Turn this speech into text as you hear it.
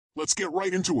Let's get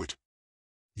right into it.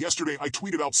 Yesterday I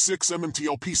tweeted out 6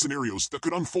 MMTLP scenarios that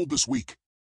could unfold this week.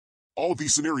 All of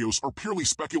these scenarios are purely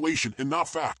speculation and not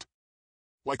fact.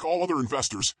 Like all other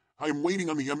investors, I am waiting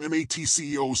on the MMAT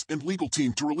CEOs and legal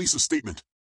team to release a statement.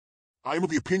 I am of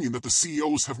the opinion that the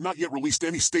CEOs have not yet released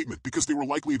any statement because they were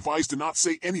likely advised to not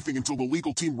say anything until the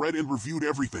legal team read and reviewed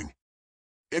everything.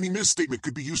 Any misstatement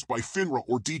could be used by FINRA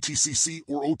or DTCC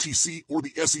or OTC or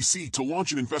the SEC to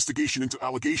launch an investigation into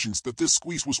allegations that this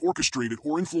squeeze was orchestrated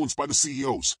or influenced by the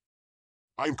CEOs.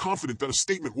 I am confident that a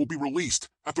statement will be released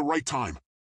at the right time.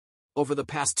 Over the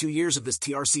past 2 years of this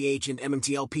TRCH and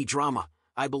MMTLP drama,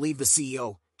 I believe the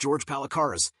CEO, George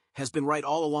Palikaras, has been right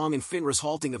all along, and FINRA's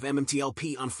halting of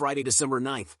MMTLP on Friday, December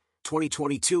 9,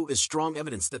 2022 is strong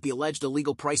evidence that the alleged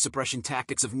illegal price suppression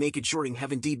tactics of naked shorting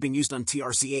have indeed been used on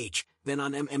TRCH, then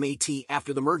on MMAT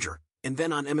after the merger, and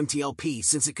then on MMTLP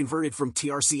since it converted from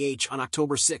TRCH on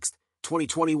October 6,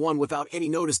 2021 without any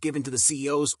notice given to the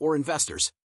CEOs or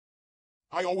investors.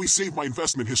 I always save my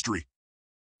investment history.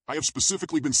 I have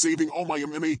specifically been saving all my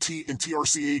MMAT and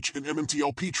TRCH and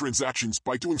MMTLP transactions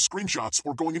by doing screenshots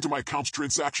or going into my account's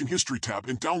transaction history tab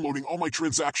and downloading all my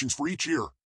transactions for each year.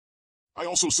 I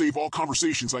also save all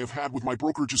conversations I have had with my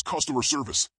brokerage's customer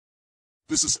service.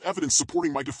 This is evidence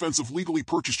supporting my defense of legally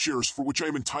purchased shares for which I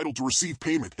am entitled to receive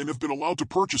payment and have been allowed to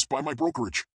purchase by my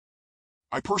brokerage.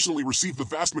 I personally received the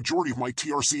vast majority of my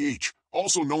TRCH,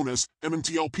 also known as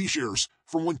MMTLP shares,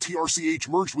 from when TRCH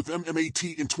merged with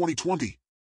MMAT in 2020.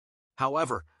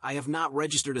 However, I have not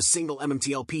registered a single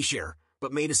MMTLP share,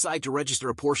 but may decide to register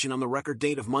a portion on the record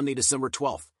date of Monday, December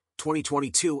 12,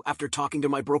 2022 after talking to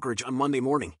my brokerage on Monday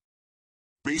morning.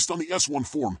 Based on the S1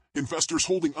 form, investors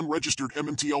holding unregistered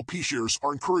MMTLP shares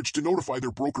are encouraged to notify their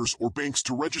brokers or banks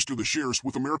to register the shares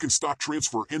with American Stock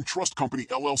Transfer and Trust Company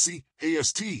LLC,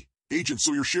 AST, agent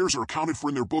so your shares are accounted for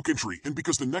in their book entry, and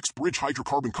because the Next Bridge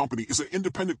Hydrocarbon Company is an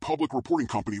independent public reporting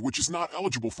company which is not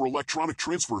eligible for electronic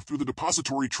transfer through the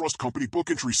Depository Trust Company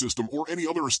book entry system or any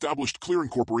other established clearing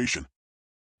corporation.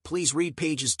 Please read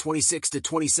pages 26 to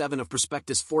 27 of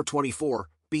Prospectus 424,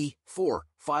 B4,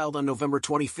 filed on November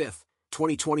 25,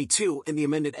 2022, and the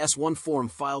amended S1 form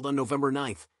filed on November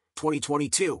 9,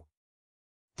 2022.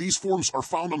 These forms are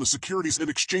found on the Securities and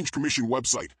Exchange Commission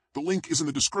website. The link is in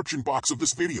the description box of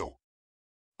this video.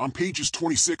 On pages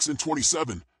 26 and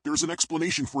 27, there is an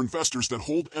explanation for investors that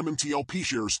hold MMTLP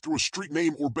shares through a street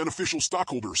name or beneficial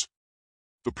stockholders.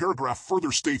 The paragraph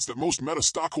further states that most Meta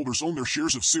stockholders own their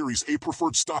shares of Series A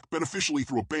preferred stock beneficially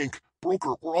through a bank,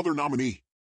 broker, or other nominee.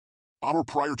 On or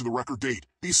prior to the record date,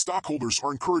 these stockholders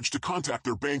are encouraged to contact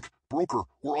their bank, broker,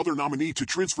 or other nominee to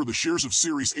transfer the shares of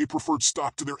Series A preferred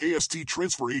stock to their AST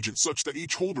transfer agent such that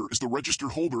each holder is the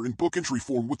registered holder in book entry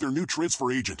form with their new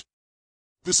transfer agent.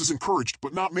 This is encouraged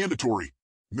but not mandatory.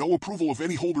 No approval of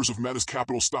any holders of Meta's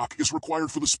capital stock is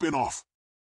required for the spin-off.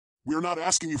 We are not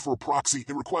asking you for a proxy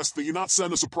and request that you not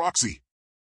send us a proxy.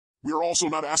 We are also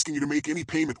not asking you to make any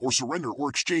payment or surrender or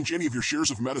exchange any of your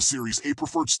shares of Meta Series A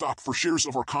preferred stock for shares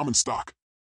of our common stock.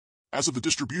 As of the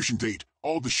distribution date,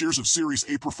 all of the shares of Series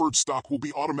A preferred stock will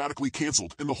be automatically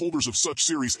canceled, and the holders of such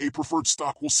Series A preferred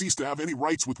stock will cease to have any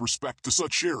rights with respect to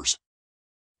such shares.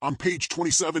 On page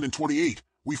 27 and 28,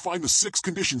 we find the 6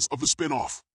 conditions of the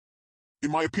spin-off.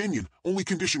 In my opinion, only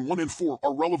condition 1 and 4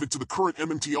 are relevant to the current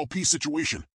MMTLP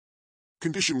situation.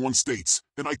 Condition 1 states,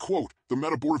 and I quote, "The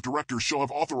Meta Board of Directors shall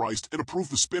have authorized and approved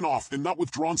the spin-off and not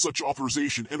withdrawn such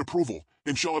authorization and approval,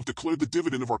 and shall have declared the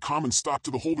dividend of our common stock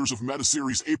to the holders of Meta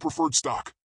Series A preferred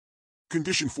stock."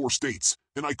 Condition 4 states,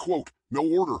 and I quote, "No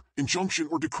order, injunction,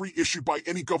 or decree issued by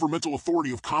any governmental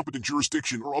authority of competent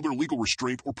jurisdiction or other legal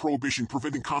restraint or prohibition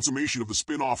preventing consummation of the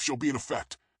spin-off shall be in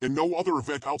effect, and no other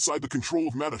event outside the control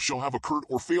of Meta shall have occurred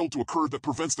or failed to occur that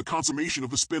prevents the consummation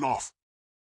of the spin-off."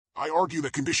 I argue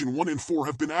that Condition 1 and 4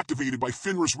 have been activated by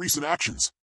FINRA's recent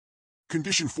actions.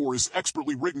 Condition 4 is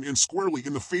expertly written and squarely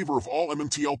in the favor of all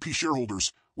MMTLP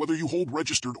shareholders, whether you hold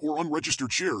registered or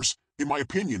unregistered shares. In my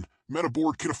opinion, Meta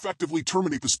Board can effectively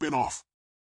terminate the spin-off.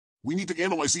 We need to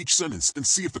analyze each sentence and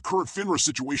see if the current FINRA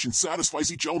situation satisfies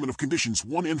each element of Conditions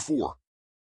 1 and 4.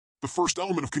 The first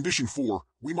element of Condition 4,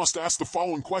 we must ask the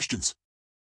following questions.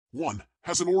 1.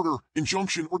 Has an order,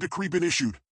 injunction, or decree been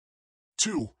issued?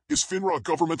 2. Is FINRA a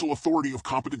governmental authority of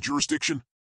competent jurisdiction?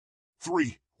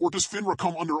 3. Or does FINRA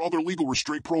come under other legal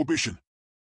restraint prohibition?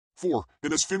 4.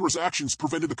 And has FINRA's actions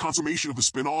prevented the consummation of the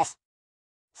spin-off?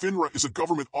 FINRA is a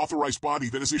government-authorized body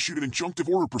that has issued an injunctive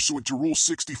order pursuant to Rule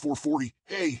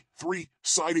 6440A.3,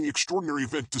 citing extraordinary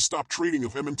event to stop trading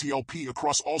of MMTLP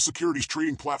across all securities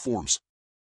trading platforms.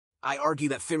 I argue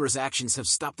that FINRA's actions have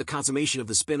stopped the consummation of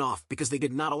the spin-off because they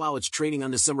did not allow its trading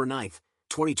on December 9,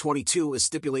 2022 as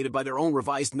stipulated by their own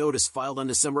revised notice filed on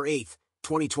December 8,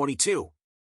 2022.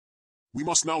 We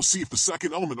must now see if the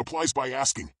second element applies by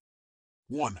asking: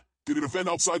 1. Did an event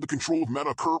outside the control of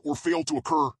Meta occur or fail to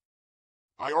occur?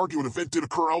 I argue an event did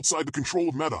occur outside the control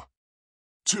of Meta.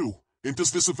 2. And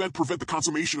does this event prevent the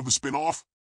consummation of the spin-off?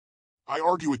 I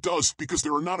argue it does because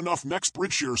there are not enough Next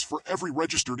Bridge shares for every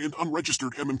registered and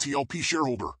unregistered MMTLP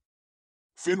shareholder.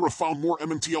 FINRA found more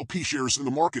MMTLP shares in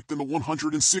the market than the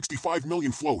 165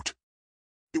 million float.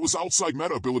 It was outside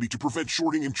Meta ability to prevent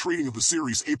shorting and trading of the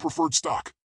Series A preferred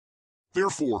stock.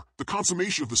 Therefore, the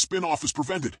consummation of the spin-off is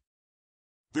prevented.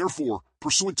 Therefore,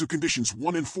 pursuant to conditions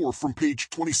 1 and 4 from page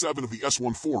 27 of the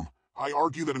S1 form, I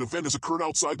argue that an event has occurred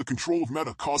outside the control of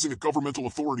Meta causing a governmental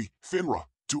authority, FINRA,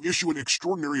 to issue an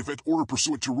extraordinary event order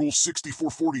pursuant to Rule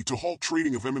 6440 to halt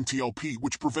trading of MMTLP,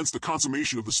 which prevents the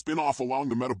consummation of the spin-off, allowing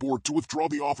the Meta board to withdraw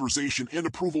the authorization and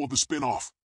approval of the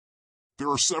spin-off. There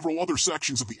are several other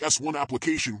sections of the S1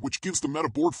 application which gives the Meta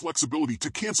board flexibility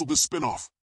to cancel this spin-off.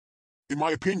 In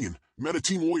my opinion, Meta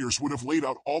team lawyers would have laid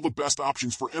out all the best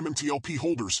options for MMTLP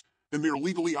holders, and they are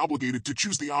legally obligated to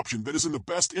choose the option that is in the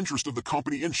best interest of the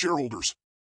company and shareholders.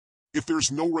 If there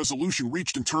is no resolution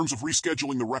reached in terms of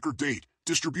rescheduling the record date,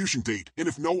 distribution date, and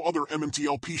if no other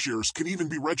MMTLP shares can even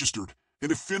be registered,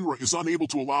 and if FINRA is unable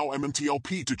to allow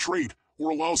MMTLP to trade,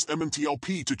 or allows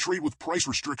MMTLP to trade with price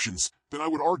restrictions, then I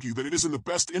would argue that it is in the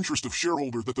best interest of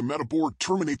shareholder that the Meta board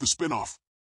terminate the spin-off.